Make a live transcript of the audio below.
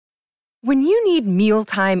When you need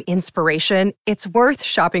mealtime inspiration, it's worth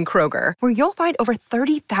shopping Kroger, where you'll find over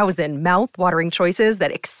 30,000 mouth-watering choices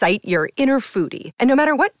that excite your inner foodie. And no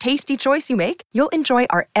matter what tasty choice you make, you'll enjoy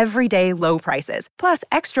our everyday low prices, plus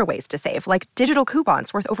extra ways to save, like digital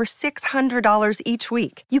coupons worth over $600 each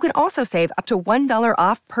week. You can also save up to $1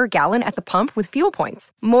 off per gallon at the pump with fuel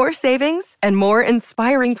points. More savings and more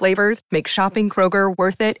inspiring flavors make shopping Kroger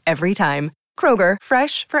worth it every time. Kroger,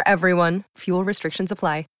 fresh for everyone. Fuel restrictions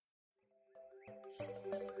apply.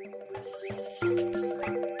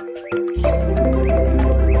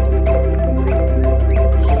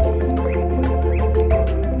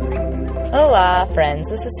 Hola, friends.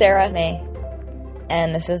 This is Sarah May,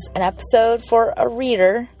 and this is an episode for a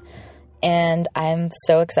reader, and I'm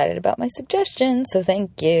so excited about my suggestion, so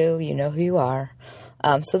thank you. You know who you are.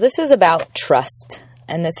 So this is about trust,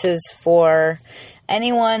 and this is for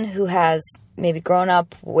anyone who has maybe grown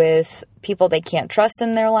up with people they can't trust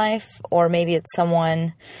in their life, or maybe it's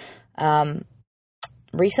someone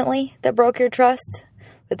recently that broke your trust.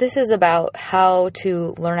 But this is about how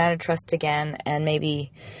to learn how to trust again and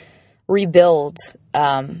maybe rebuild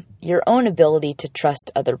your own ability to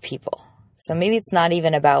trust other people. So maybe it's not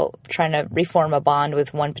even about trying to reform a bond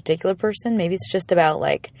with one particular person. Maybe it's just about,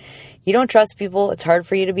 like, you don't trust people. It's hard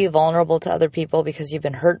for you to be vulnerable to other people because you've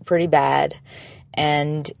been hurt pretty bad.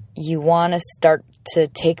 And you want to start to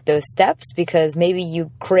take those steps because maybe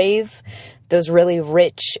you crave those really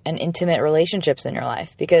rich and intimate relationships in your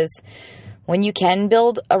life. Because when you can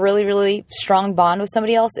build a really, really strong bond with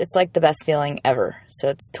somebody else, it's like the best feeling ever. So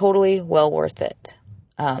it's totally well worth it.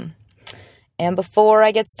 And before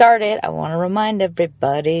I get started, I want to remind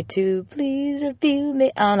everybody to please review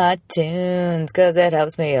me on iTunes because it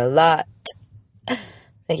helps me a lot. Thank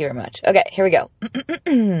you very much. Okay, here we go.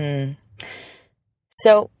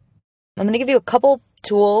 So I'm going to give you a couple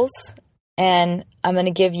tools, and I'm going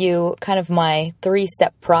to give you kind of my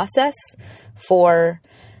 3-step process for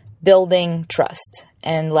building trust.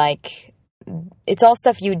 And, like, it's all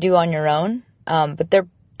stuff you do on your own, but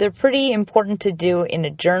they're pretty important to do in a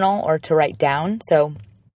journal or to write down. So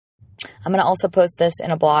I'm going to also post this in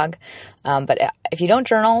a blog. But if you don't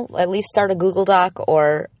journal, at least start a Google Doc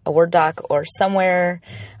or a Word doc or somewhere,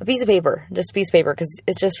 a piece of paper, just a piece of paper, because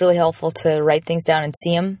it's just really helpful to write things down and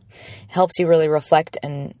see them. It helps you really reflect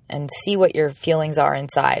and see what your feelings are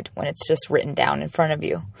inside when it's just written down in front of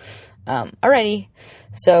you. Alrighty.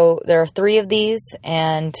 So there are 3 of these,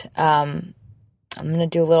 and I'm going to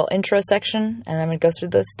do a little intro section, and I'm going to go through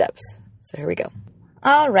those steps. So here we go.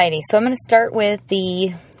 Alrighty. So I'm going to start with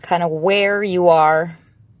the kind of where you are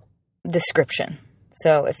description.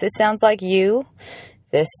 So if this sounds like you,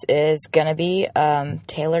 this is going to be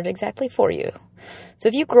tailored exactly for you. So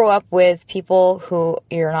if you grow up with people who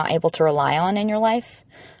you're not able to rely on in your life,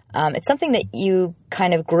 it's something that you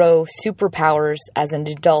kind of grow superpowers as an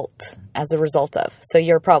adult as a result of. So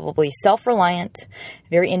you're probably self-reliant,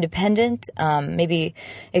 very independent, maybe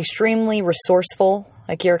extremely resourceful.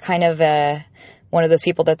 Like you're kind of one of those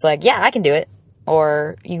people that's like, yeah, I can do it.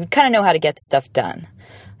 Or you kind of know how to get stuff done.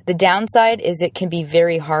 The downside is it can be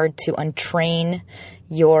very hard to untrain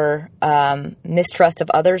your mistrust of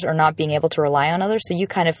others or not being able to rely on others. So you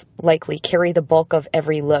kind of likely carry the bulk of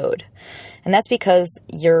every load. And that's because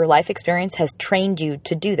your life experience has trained you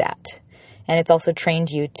to do that. And it's also trained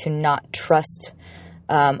you to not trust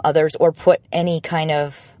others or put any kind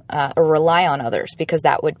of, or rely on others, because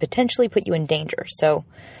that would potentially put you in danger. So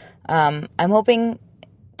I'm hoping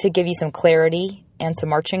to give you some clarity and some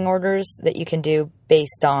marching orders that you can do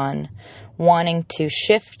based on wanting to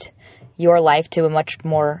shift your life to a much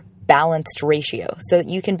more balanced ratio so that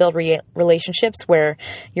you can build relationships where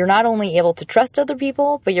you're not only able to trust other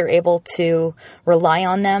people, but you're able to rely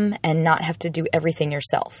on them and not have to do everything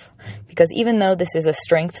yourself. Because even though this is a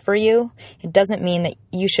strength for you, it doesn't mean that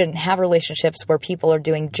you shouldn't have relationships where people are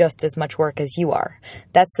doing just as much work as you are.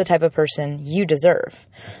 That's the type of person you deserve.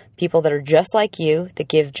 People that are just like you, that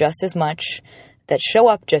give just as much, that show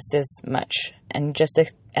up just as much, and just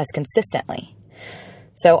as consistently.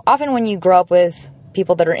 So often when you grow up with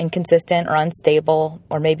people that are inconsistent or unstable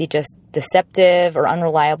or maybe just deceptive or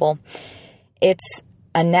unreliable, it's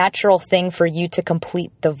a natural thing for you to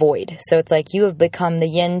complete the void. So it's like you have become the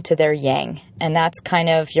yin to their yang, and that's kind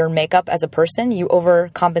of your makeup as a person. You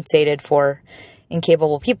overcompensated for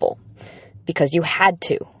incapable people because you had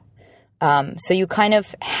to. So you kind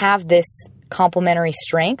of have this complementary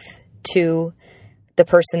strength to the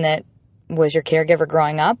person that was your caregiver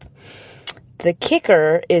growing up. The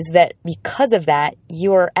kicker is that because of that,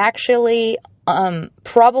 you are actually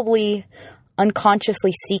probably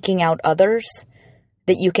unconsciously seeking out others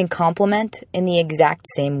that you can complement in the exact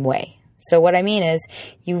same way. So what I mean is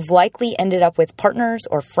you've likely ended up with partners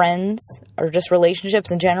or friends or just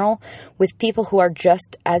relationships in general with people who are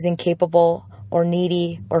just as incapable or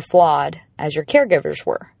needy or flawed as your caregivers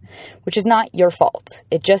were, which is not your fault.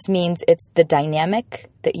 It just means it's the dynamic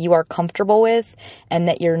that you are comfortable with and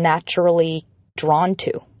that you're naturally drawn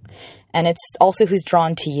to. And it's also who's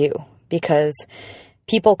drawn to you, because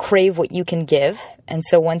people crave what you can give. And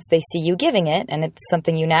so once they see you giving it and it's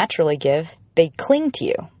something you naturally give, they cling to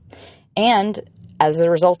you. And as a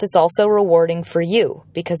result, it's also rewarding for you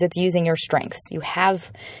because it's using your strengths. You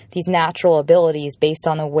have these natural abilities based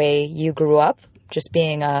on the way you grew up, just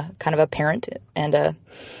being a kind of a parent and an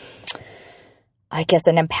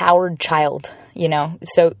empowered child,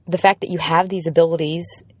 So the fact that you have these abilities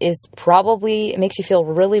is probably, it makes you feel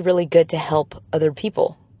really, really good to help other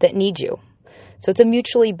people that need you. So it's a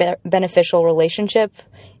mutually beneficial relationship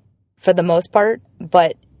for the most part,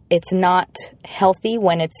 but it's not healthy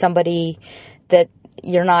when it's somebody that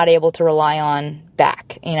you're not able to rely on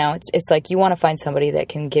back. It's like you want to find somebody that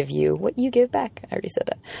can give you what you give back. I already said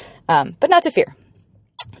that, but not to fear.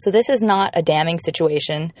 So this is not a damning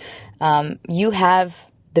situation. You have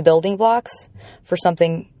the building blocks for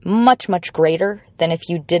something much, much greater than if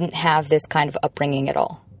you didn't have this kind of upbringing at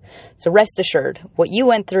all. So rest assured, what you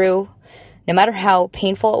went through, no matter how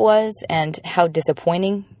painful it was and how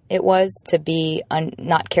disappointing it was to be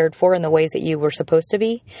not cared for in the ways that you were supposed to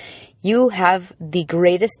be, you have the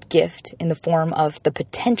greatest gift in the form of the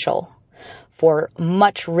potential for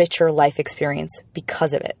much richer life experience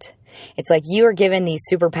because of it. It's like you are given these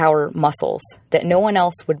superpower muscles that no one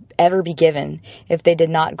else would ever be given if they did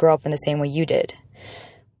not grow up in the same way you did.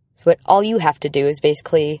 So all you have to do is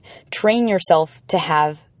basically train yourself to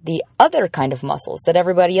have the other kind of muscles that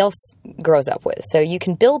everybody else grows up with. So you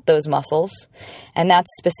can build those muscles, and that's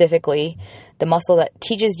specifically the muscle that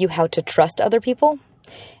teaches you how to trust other people.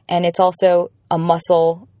 And it's also a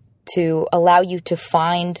muscle to allow you to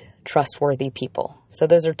find trustworthy people. So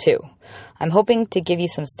those are two. I'm hoping to give you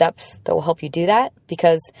some steps that will help you do that,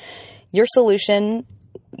 because your solution,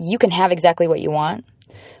 you can have exactly what you want.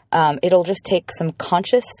 It'll just take some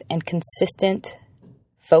conscious and consistent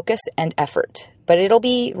focus and effort. But it'll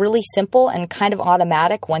be really simple and kind of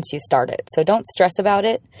automatic once you start it. So don't stress about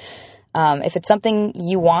it. If it's something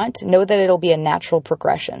you want, know that it'll be a natural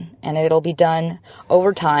progression and it'll be done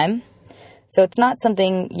over time. So it's not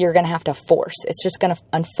something you're going to have to force. It's just going to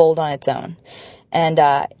unfold on its own. And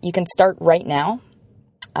you can start right now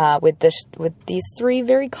with these 3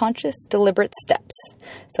 very conscious, deliberate steps.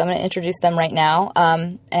 So I'm going to introduce them right now.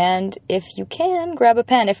 And if you can, grab a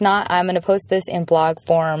pen. If not, I'm going to post this in blog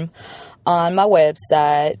form on my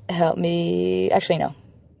website. Actually, no,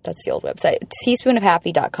 that's the old website,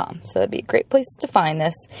 teaspoonofhappy.com. So that'd be a great place to find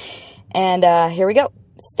this. And here we go.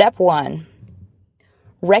 Step 1,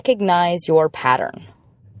 recognize your pattern.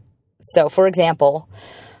 So for example,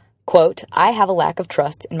 quote, I have a lack of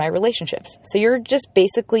trust in my relationships. So you're just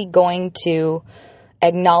basically going to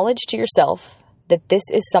acknowledge to yourself that this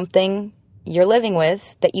is something you're living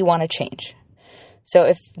with that you want to change. So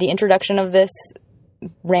if the introduction of this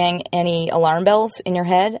rang any alarm bells in your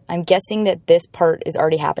head, I'm guessing that this part is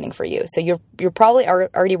already happening for you. So you're probably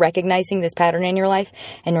already recognizing this pattern in your life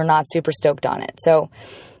and you're not super stoked on it. So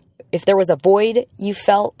if there was a void you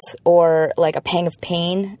felt or like a pang of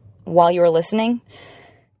pain while you were listening,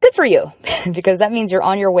 good for you, because that means you're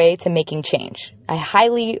on your way to making change. I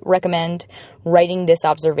highly recommend writing this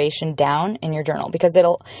observation down in your journal because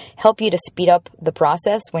it'll help you to speed up the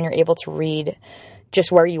process when you're able to read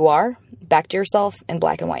just where you are back to yourself in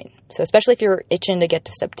black and white. So especially if you're itching to get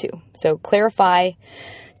to step 2. So clarify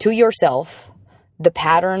to yourself the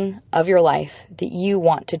pattern of your life that you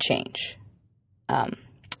want to change.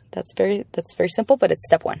 That's very simple, but it's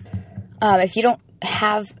step 1. If you don't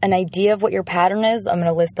have an idea of what your pattern is, I'm going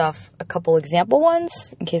to list off a couple example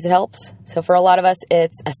ones in case it helps. So for a lot of us,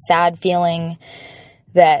 it's a sad feeling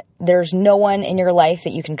that there's no one in your life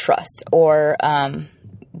that you can trust, or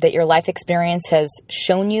that your life experience has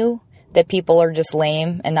shown you that people are just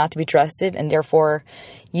lame and not to be trusted, and therefore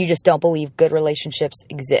you just don't believe good relationships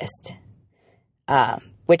exist,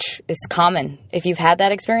 which is common. If you've had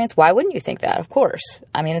that experience, why wouldn't you think that? Of course.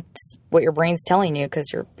 I mean, it's what your brain's telling you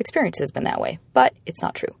because your experience has been that way, but it's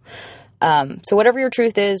not true. So whatever your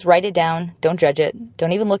truth is, write it down. Don't judge it.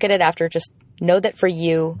 Don't even look at it after. Just know that for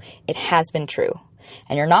you, it has been true.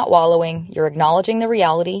 And you're not wallowing. You're acknowledging the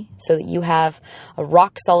reality so that you have a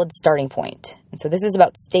rock solid starting point. And so this is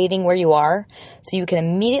about stating where you are so you can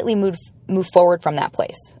immediately move forward from that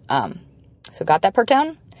place. So got that part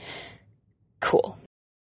down? Cool.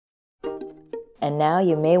 And now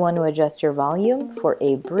you may want to adjust your volume for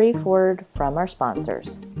a brief word from our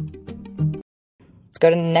sponsors. go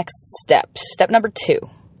to the next step. Step number 2.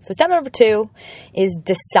 So step number 2 is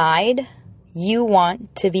decide you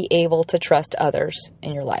want to be able to trust others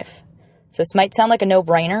in your life. So this might sound like a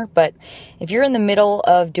no-brainer, but if you're in the middle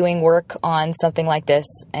of doing work on something like this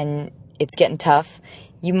and it's getting tough,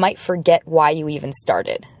 you might forget why you even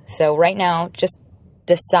started. So right now, just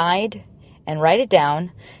decide and write it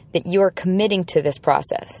down that you are committing to this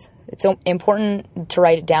process. It's so important to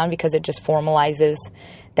write it down because it just formalizes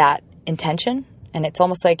that intention, and it's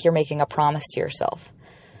almost like you're making a promise to yourself.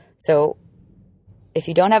 So if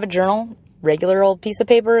you don't have a journal, regular old piece of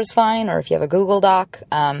paper is fine, or if you have a Google Doc,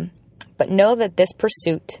 but know that this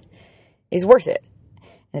pursuit is worth it.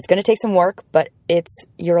 And it's going to take some work, but it's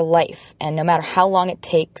your life. And no matter how long it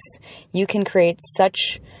takes, you can create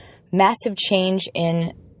such massive change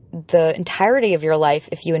in the entirety of your life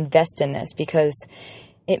if you invest in this, because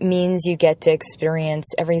it means you get to experience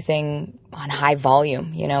everything on high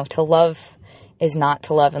volume. You know, to love is not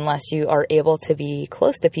to love unless you are able to be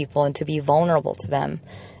close to people and to be vulnerable to them.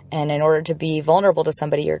 And in order to be vulnerable to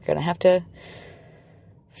somebody, you're going to have to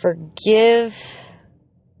forgive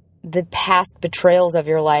the past betrayals of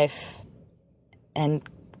your life and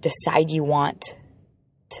decide you want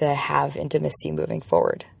to have intimacy moving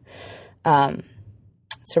forward.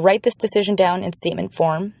 So write this decision down in statement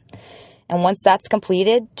form. And once that's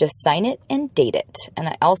completed, just sign it and date it. And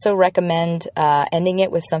I also recommend ending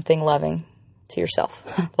it with something loving to yourself.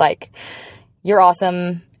 Like, you're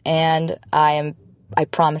awesome and I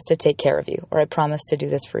promise to take care of you, or I promise to do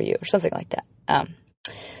this for you, or something like that.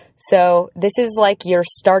 So this is like your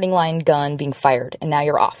starting line gun being fired, and now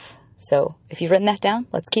you're off. So if you've written that down,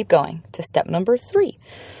 let's keep going to step number 3.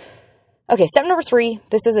 Okay, step number 3,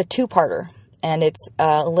 this is a 2-parter, and it's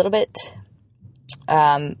a little bit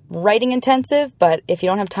writing intensive, but if you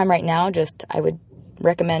don't have time right now, I would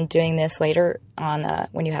recommend doing this later on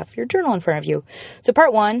when you have your journal in front of you. So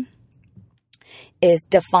part 1 is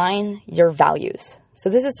define your values. So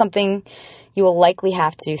this is something you will likely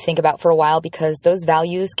have to think about for a while, because those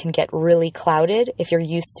values can get really clouded if you're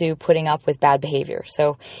used to putting up with bad behavior.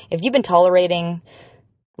 So if you've been tolerating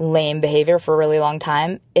lame behavior for a really long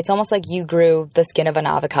time, it's almost like you grew the skin of an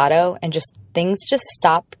avocado and things just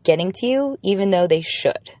stop getting to you, even though they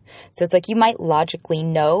should. So it's like you might logically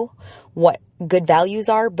know what good values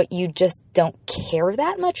are, but you just don't care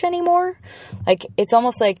that much anymore. Like, it's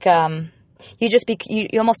almost like you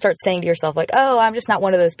almost start saying to yourself, like, oh, I'm just not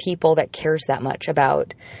one of those people that cares that much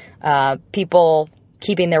about people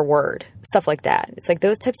keeping their word, stuff like that. It's like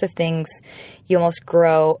those types of things you almost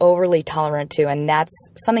grow overly tolerant to, and that's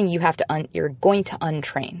something you're going to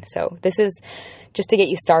untrain. So this is just to get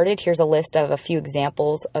you started. Here's a list of a few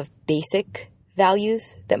examples of basic values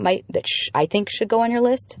that I think should go on your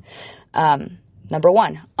list. Number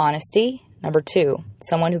 1, honesty. Number 2,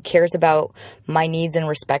 someone who cares about my needs and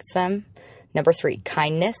respects them. Number 3,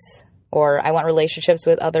 kindness, or I want relationships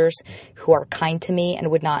with others who are kind to me and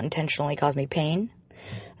would not intentionally cause me pain.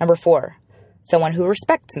 Number 4, someone who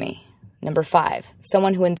respects me. Number 5,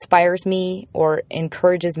 someone who inspires me or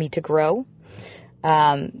encourages me to grow.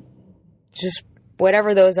 Just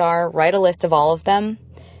whatever those are, write a list of all of them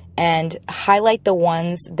and highlight the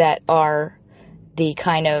ones that are the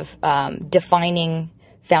kind of defining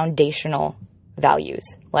foundational values.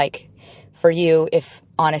 Like for you, if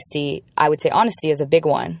honesty, I would say honesty is a big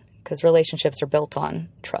one, because relationships are built on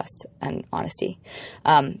trust and honesty.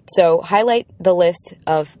 So highlight the list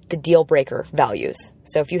of the deal breaker values.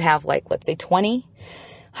 So if you have, like, let's say 20,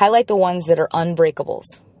 highlight the ones that are unbreakables.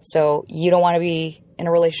 So you don't want to be in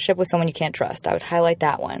a relationship with someone you can't trust. I would highlight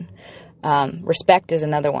that one. Respect is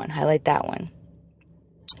another one. Highlight that one.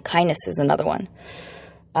 Kindness is another one.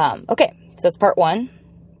 Okay, so that's part 1.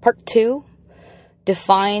 Part 2,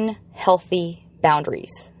 define healthy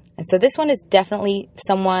boundaries. And so this one is definitely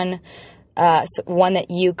one that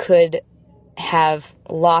you could have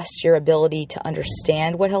lost your ability to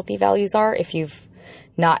understand what healthy values are if you've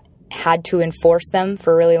not had to enforce them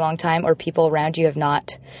for a really long time, or people around you have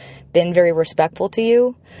not been very respectful to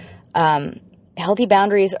you. Healthy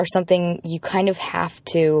boundaries are something you kind of have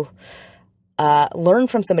to learn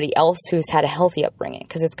from somebody else who's had a healthy upbringing,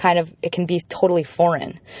 because it can be totally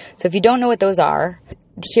foreign. So if you don't know what those are,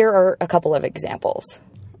 here are a couple of examples.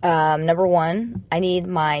 Number 1, I need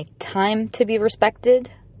my time to be respected.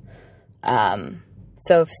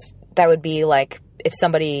 So that would be like if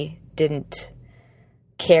somebody didn't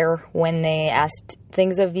care when they asked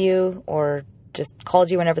things of you, or just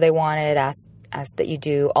called you whenever they wanted, asked that you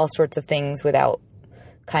do all sorts of things without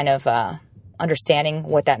kind of understanding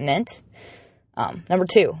what that meant. Number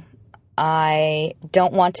 2, I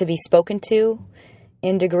don't want to be spoken to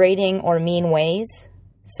in degrading or mean ways.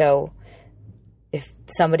 So if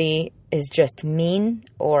somebody is just mean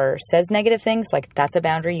or says negative things, like that's a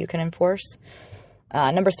boundary you can enforce.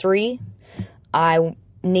 Number 3, I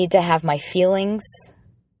need to have my feelings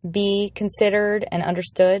be considered and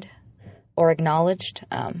understood or acknowledged.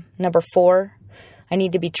 Number 4, I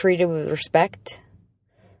need to be treated with respect.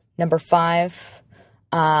 Number 5,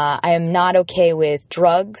 I am not okay with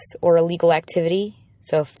drugs or illegal activity.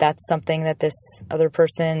 So if that's something that this other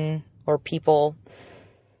person or people,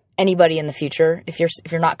 anybody in the future, if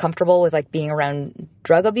you're not comfortable with like being around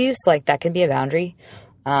drug abuse, like that can be a boundary.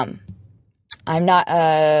 I'm not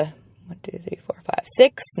 1, 2, 3, 4, 5,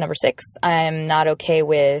 6. Number 6, I'm not okay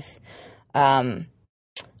with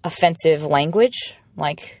offensive language.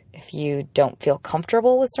 Like if you don't feel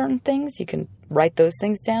comfortable with certain things, you can write those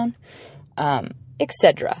things down,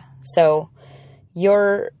 etc. So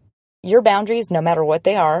your boundaries, no matter what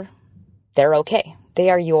they are, they're okay. They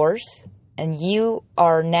are yours, and you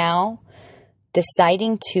are now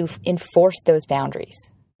deciding to enforce those boundaries.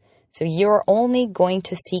 So you're only going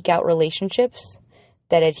to seek out relationships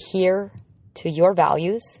that adhere to your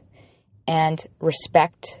values and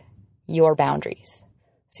respect your boundaries.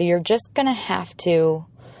 So you're just going to have to,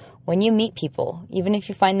 when you meet people, even if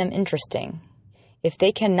you find them interesting, if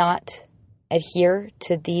they cannot adhere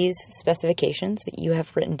to these specifications that you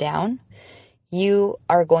have written down, you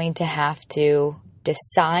are going to have to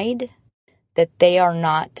decide that they are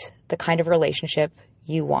not the kind of relationship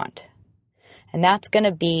you want. And that's going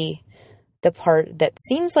to be the part that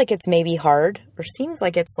seems like it's maybe hard or seems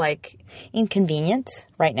like it's like inconvenient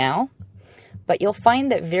right now. But you'll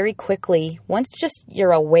find that very quickly, once just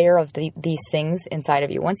you're aware of these things inside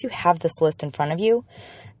of you, once you have this list in front of you,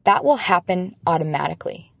 that will happen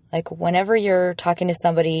automatically. Like whenever you're talking to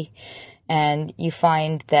somebody and you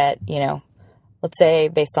find that, let's say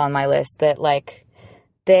based on my list that like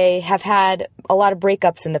they have had a lot of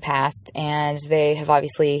breakups in the past and they have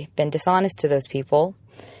obviously been dishonest to those people,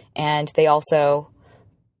 and they also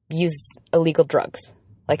use illegal drugs.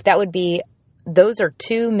 Like those are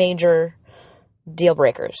 2 major deal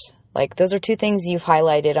breakers. Like those are 2 things you've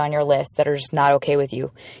highlighted on your list that are just not okay with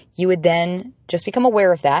you. You would then just become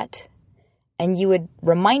aware of that, and you would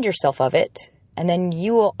remind yourself of it, and then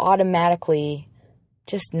you will automatically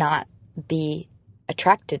just not be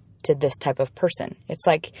attracted to this type of person. It's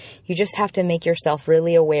like you just have to make yourself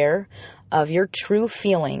really aware of your true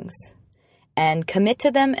feelings and commit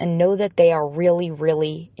to them and know that they are really,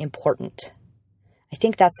 really important. I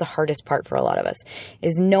think that's the hardest part for a lot of us,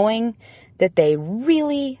 is knowing that they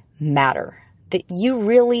really matter, that you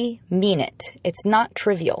really mean it. It's not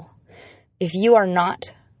trivial. If you are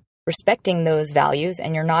not respecting those values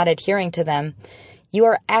and you're not adhering to them, you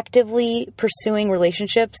are actively pursuing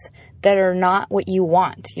relationships that are not what you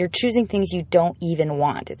want. You're choosing things you don't even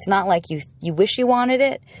want. It's not like you wish you wanted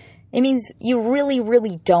it. It means you really,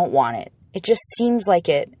 really don't want it. It just seems like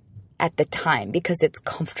it at the time because it's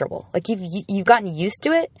comfortable. Like you've gotten used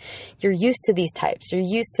to it. You're used to these types. You're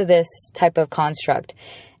used to this type of construct,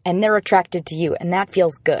 and they're attracted to you, and that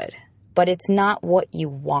feels good. But it's not what you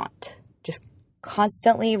want. Just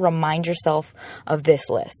constantly remind yourself of this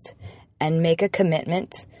list and make a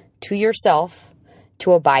commitment to yourself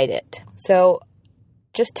to abide it. So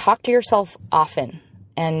just talk to yourself often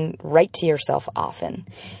and write to yourself often,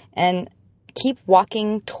 and keep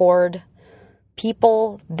walking toward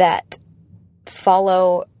people that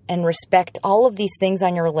follow and respect all of these things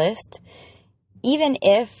on your list. Even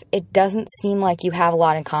if it doesn't seem like you have a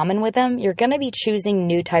lot in common with them, you're going to be choosing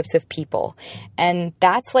new types of people. And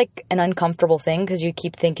that's like an uncomfortable thing because you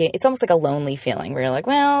keep thinking, it's almost like a lonely feeling where you're like,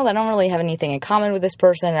 well, I don't really have anything in common with this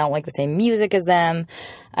person. I don't like the same music as them.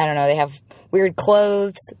 I don't know, they have weird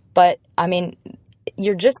clothes. But I mean,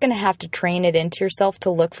 you're just going to have to train it into yourself to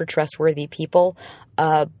look for trustworthy people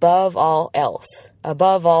above all else,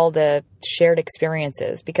 above all the shared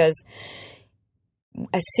experiences. Because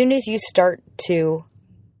as soon as you start to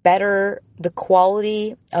better the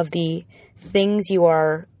quality of the things you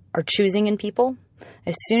are choosing in people,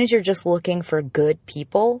 as soon as you're just looking for good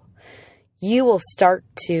people, you will start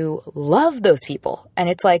to love those people. And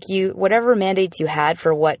it's like whatever mandates you had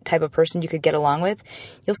for what type of person you could get along with,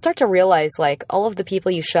 you'll start to realize like all of the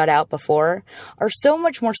people you shut out before are so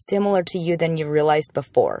much more similar to you than you realized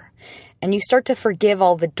before. And you start to forgive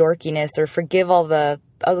all the dorkiness or forgive all the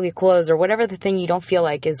ugly clothes or whatever the thing you don't feel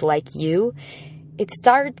like is like you. It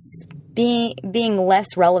starts being less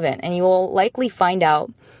relevant, and you will likely find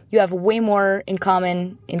out you have way more in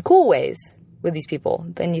common in cool ways with these people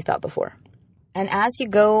than you thought before. And as you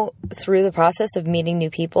go through the process of meeting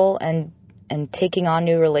new people and taking on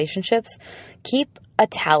new relationships, keep a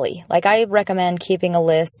tally. Like I recommend keeping a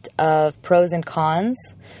list of pros and cons.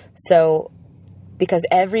 So because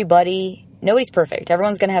nobody's perfect.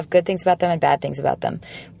 Everyone's going to have good things about them and bad things about them.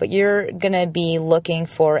 But you're going to be looking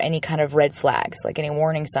for any kind of red flags, like any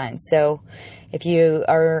warning signs. So if you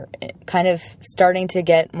are kind of starting to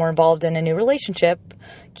get more involved in a new relationship,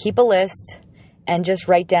 keep a list and just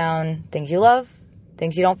write down things you love,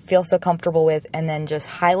 things you don't feel so comfortable with, and then just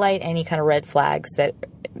highlight any kind of red flags that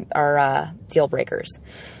are deal breakers.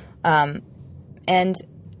 And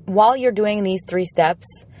while you're doing these 3 steps,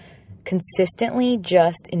 consistently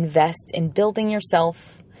just invest in building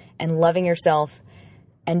yourself and loving yourself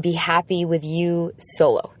and be happy with you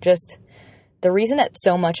solo. Just the reason that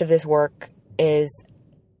so much of this work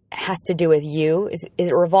has to do with you is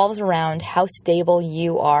it revolves around how stable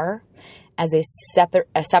you are as a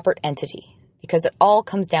separate entity, because it all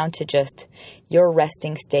comes down to just your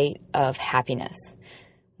resting state of happiness.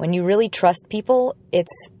 When you really trust people,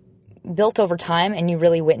 it's built over time and you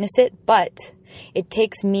really witness it, but it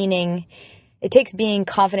takes being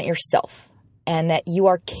confident yourself and that you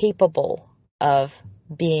are capable of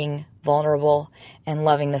being vulnerable and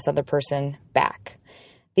loving this other person back.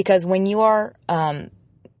 Because when you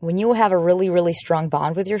have a really, really strong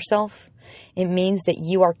bond with yourself, it means that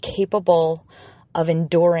you are capable of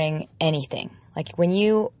enduring anything. Like when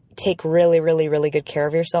you take really, really, really good care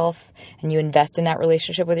of yourself and you invest in that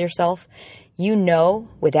relationship with yourself, you know,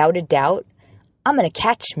 without a doubt, I'm going to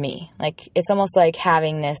catch me. Like, it's almost like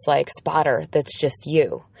having this like spotter that's just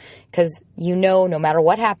you, because you know, no matter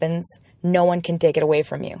what happens, no one can take it away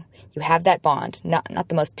from you. You have that bond. Not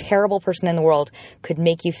the most terrible person in the world could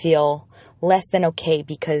make you feel less than okay,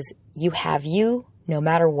 because you have you no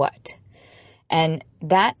matter what. And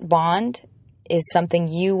that bond is something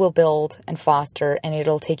you will build and foster, and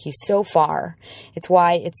it'll take you so far. It's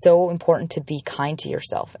why it's so important to be kind to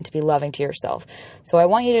yourself and to be loving to yourself. So I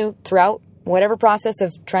want you to, throughout whatever process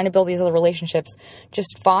of trying to build these other relationships,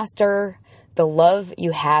 just foster the love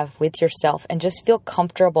you have with yourself and just feel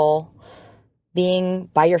comfortable being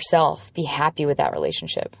by yourself. Be happy with that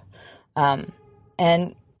relationship.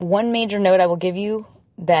 And one major note I will give you,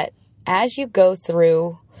 that as you go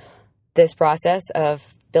through this process of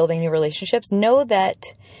building new relationships, know that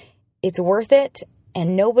it's worth it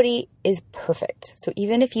and nobody is perfect. So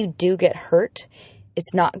even if you do get hurt,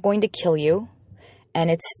 it's not going to kill you, and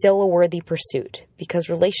it's still a worthy pursuit, because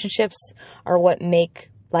relationships are what make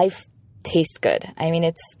life taste good. I mean,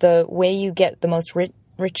 it's the way you get the most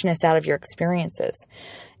richness out of your experiences.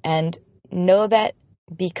 And know that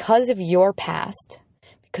because of your past,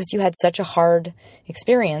 because you had such a hard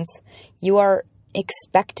experience, you are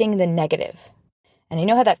expecting the negative. And I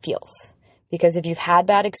know how that feels, because if you've had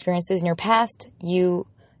bad experiences in your past, you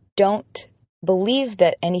don't believe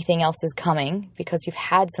that anything else is coming because you've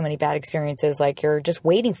had so many bad experiences. Like, you're just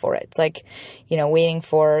waiting for it. It's like, waiting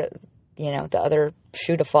for, the other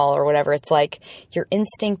shoe to fall or whatever. It's like your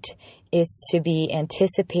instinct is to be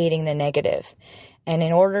anticipating the negative. And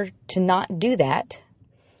in order to not do that,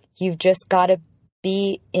 you've just got to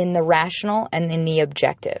be in the rational and in the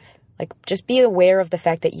objective. Like, just be aware of the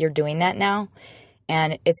fact that you're doing that now.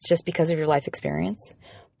 And it's just because of your life experience,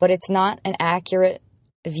 but it's not an accurate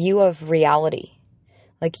view of reality.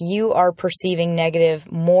 Like, you are perceiving negative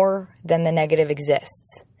more than the negative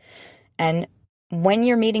exists. And when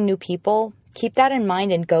you're meeting new people, keep that in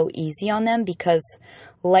mind and go easy on them, because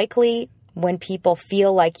likely when people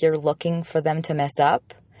feel like you're looking for them to mess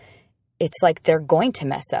up, it's like they're going to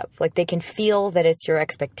mess up. Like, they can feel that it's your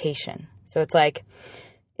expectation. So it's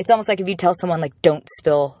almost like if you tell someone, like, don't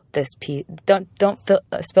spill this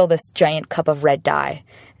spill this giant cup of red dye,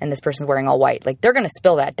 and this person's wearing all white. Like, they're going to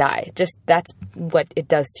spill that dye. Just, that's what it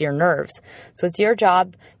does to your nerves. So it's your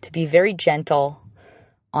job to be very gentle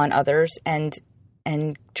on others and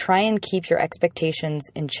try and keep your expectations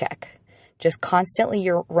in check. Just constantly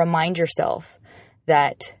remind yourself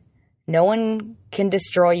that no one can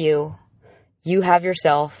destroy you. You have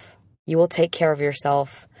yourself. You will take care of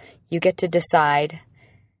yourself. You get to decide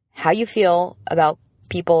how you feel about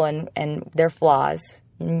people and their flaws.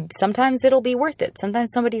 And sometimes it'll be worth it.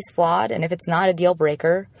 Sometimes somebody's flawed, and if it's not a deal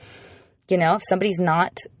breaker, if somebody's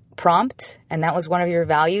not prompt and that was one of your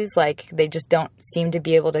values, like they just don't seem to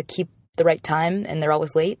be able to keep the right time and they're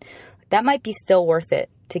always late, that might be still worth it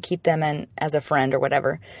to keep them in as a friend or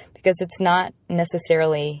whatever, because it's not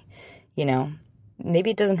necessarily,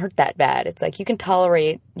 maybe it doesn't hurt that bad. It's like you can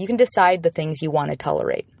decide the things you want to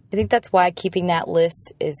tolerate. I think that's why keeping that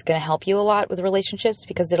list is going to help you a lot with relationships,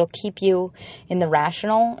 because it'll keep you in the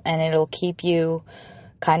rational and it'll keep you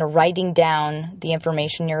kind of writing down the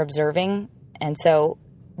information you're observing. And so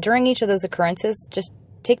during each of those occurrences, just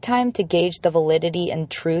take time to gauge the validity and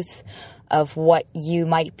truth of what you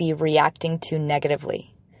might be reacting to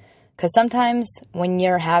negatively. Because sometimes when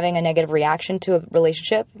you're having a negative reaction to a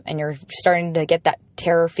relationship and you're starting to get that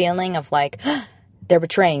terror feeling of like, they're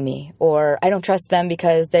betraying me, or I don't trust them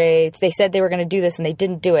because they said they were going to do this and they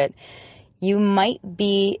didn't do it, you might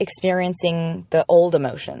be experiencing the old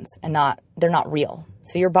emotions and they're not real.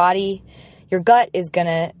 So your body, your gut is going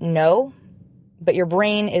to know, but your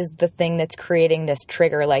brain is the thing that's creating this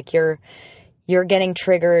trigger. Like you're getting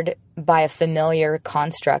triggered by a familiar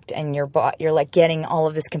construct, and you're like getting all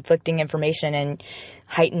of this conflicting information and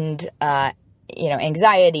heightened,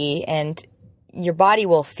 anxiety, and your body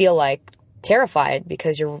will feel like terrified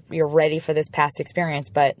because you're ready for this past experience.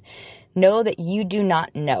 But know that you do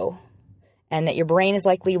not know, and that your brain is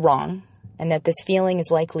likely wrong, and that this feeling is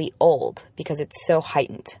likely old because it's so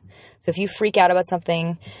heightened. So if you freak out about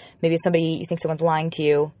something, maybe it's somebody, you think someone's lying to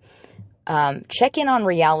you, check in on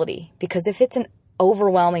reality. Because if it's an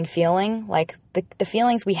overwhelming feeling, like the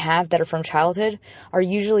feelings we have that are from childhood are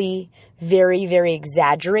usually very, very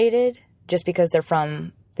exaggerated just because they're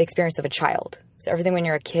from the experience of a child. So everything when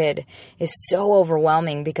you're a kid is so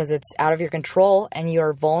overwhelming because it's out of your control and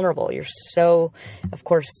you're vulnerable. You're so, of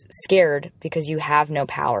course, scared because you have no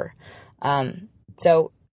power.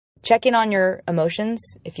 So check in on your emotions.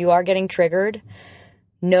 If you are getting triggered,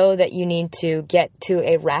 know that you need to get to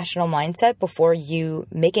a rational mindset before you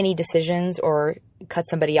make any decisions or cut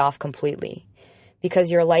somebody off completely,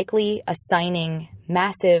 because you're likely assigning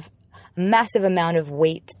massive amount of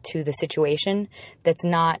weight to the situation that's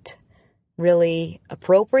not really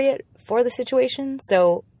appropriate for the situation.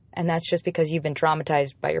 So, and that's just because you've been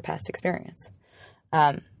traumatized by your past experience.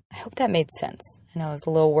 I hope that made sense. I know it was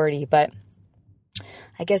a little wordy, but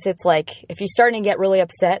I guess it's like if you're starting to get really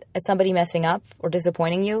upset at somebody messing up or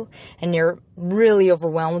disappointing you and you're really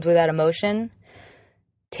overwhelmed with that emotion,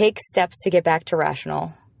 take steps to get back to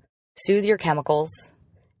rational, soothe your chemicals,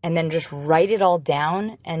 and then just write it all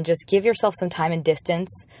down and just give yourself some time and distance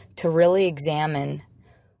to really examine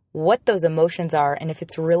what those emotions are and if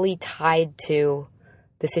it's really tied to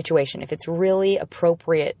the situation, if it's really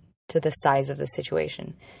appropriate to the size of the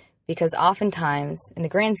situation. Because oftentimes, in the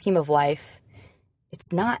grand scheme of life, it's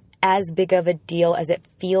not as big of a deal as it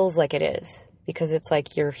feels like it is, because it's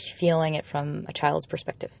like you're feeling it from a child's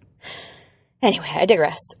perspective. Anyway, I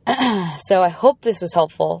digress. So I hope this was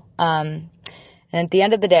helpful. And at the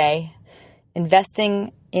end of the day,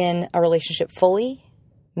 investing in a relationship fully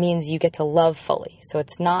means you get to love fully. So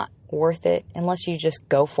it's not worth it unless you just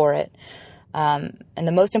go for it. And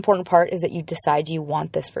the most important part is that you decide you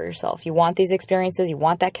want this for yourself. You want these experiences, you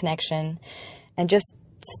want that connection, and just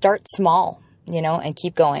start small, and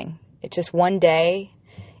keep going. It's just one day,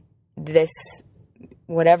 this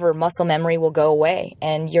whatever muscle memory will go away,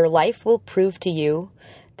 and your life will prove to you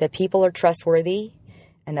that people are trustworthy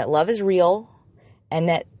and that love is real, and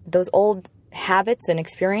that those old habits and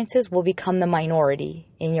experiences will become the minority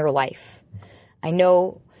in your life. I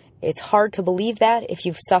know it's hard to believe that if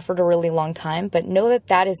you've suffered a really long time, but know that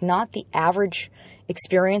that is not the average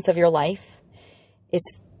experience of your life. It's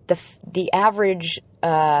the average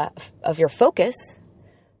of your focus,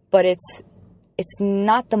 but it's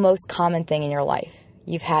not the most common thing in your life.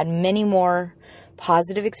 You've had many more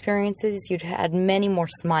positive experiences. You've had many more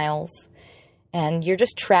smiles, and you're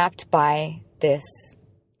just trapped by this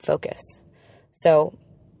focus. So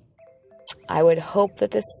I would hope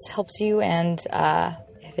that this helps you, and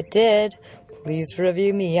if it did, please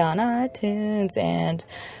review me on iTunes. And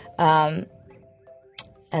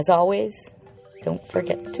as always, don't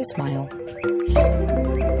forget to smile.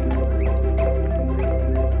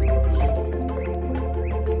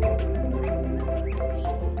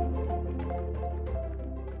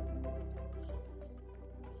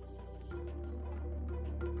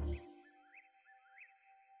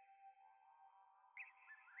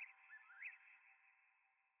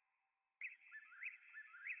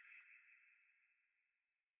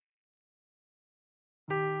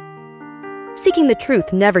 Seeking the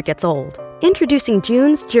truth never gets old. Introducing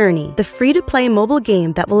June's Journey, the free-to-play mobile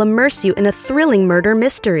game that will immerse you in a thrilling murder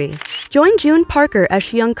mystery. Join June Parker as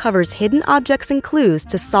she uncovers hidden objects and clues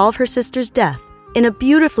to solve her sister's death in a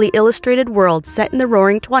beautifully illustrated world set in the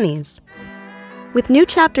Roaring '20s. With new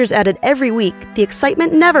chapters added every week, the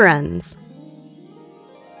excitement never ends.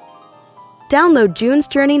 Download June's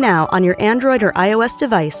Journey now on your Android or iOS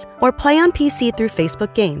device, or play on PC through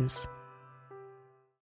Facebook Games.